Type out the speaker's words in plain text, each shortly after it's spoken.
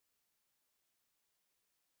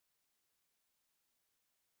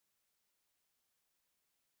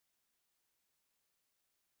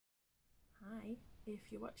Hi,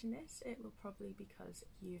 if you're watching this, it will probably be because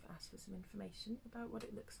you've asked for some information about what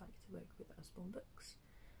it looks like to work with Usborne Books.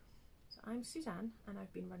 So I'm Suzanne and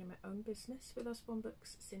I've been running my own business with Usborne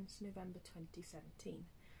Books since November 2017.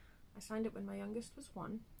 I signed up when my youngest was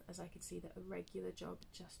 1, as I could see that a regular job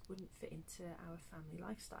just wouldn't fit into our family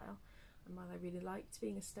lifestyle. And while I really liked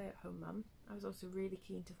being a stay-at-home mum, I was also really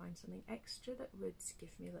keen to find something extra that would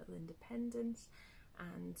give me a little independence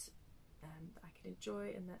and that I could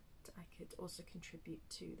enjoy, and that I could also contribute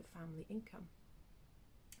to the family income.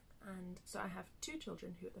 And so I have 2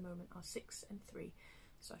 children who at the moment are 6 and 3,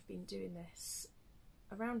 so I've been doing this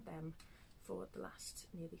around them for the last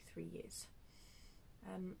nearly 3 years.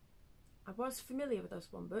 I was familiar with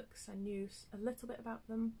Usborne Books. I knew a little bit about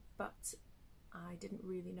them, but I didn't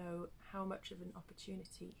really know how much of an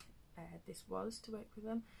opportunity this was to work with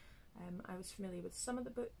them. I was familiar with some of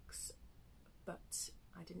the books, but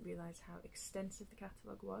I didn't realise how extensive the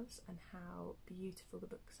catalogue was and how beautiful the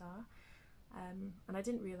books are. And I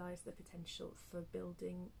didn't realise the potential for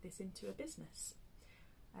building this into a business,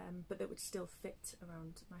 but that would still fit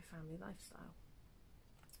around my family lifestyle.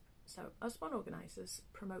 So Usborne Organisers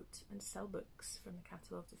promote and sell books from the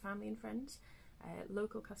catalogue to family and friends,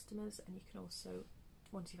 local customers, and you can also,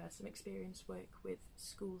 once you've had some experience, work with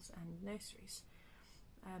schools and nurseries.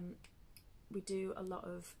 We do a lot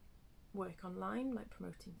of work online, like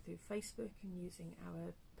promoting through Facebook and using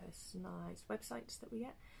our personalised websites that we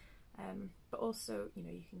get, but also, you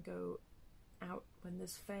know, you can go out when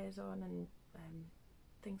there's fairs on and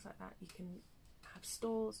things like that. You can have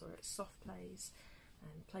stalls or soft plays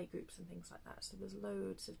and play groups and things like that, so there's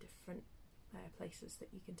loads of different places that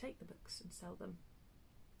you can take the books and sell them.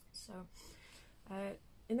 So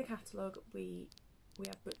in the catalogue we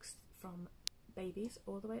have books from babies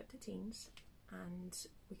all the way up to teens, and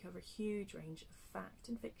we cover a huge range of fact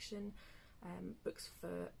and fiction, books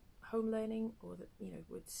for home learning or that, you know,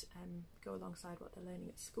 would go alongside what they're learning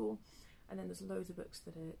at school, and then there's loads of books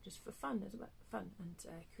that are just for fun as well, fun and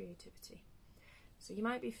creativity. So you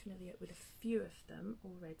might be familiar with a few of them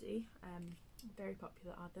already. Very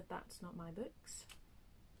popular are the That's Not My books,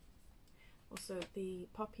 also the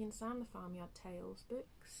Poppy and Sam, the Farmyard Tales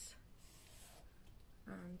books,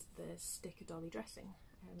 and the Sticker Dolly Dressing.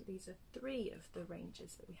 These are 3 of the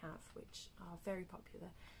ranges that we have, which are very popular,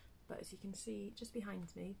 but as you can see just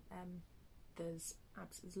behind me, there's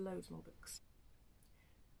loads more books.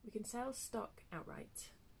 We can sell stock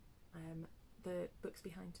outright. The books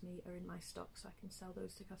behind me are in my stock, so I can sell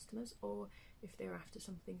those to customers, or if they're after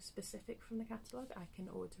something specific from the catalogue, I can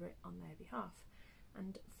order it on their behalf.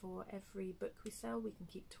 And for every book we sell, we can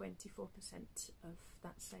keep 24% of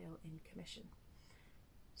that sale in commission.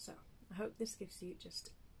 So I hope this gives you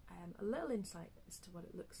just a little insight as to what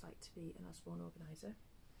it looks like to be an Usborne organiser.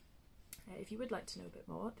 If you would like to know a bit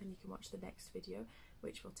more, then you can watch the next video,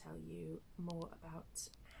 which will tell you more about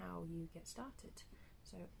how you get started.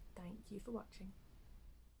 So thank you for watching.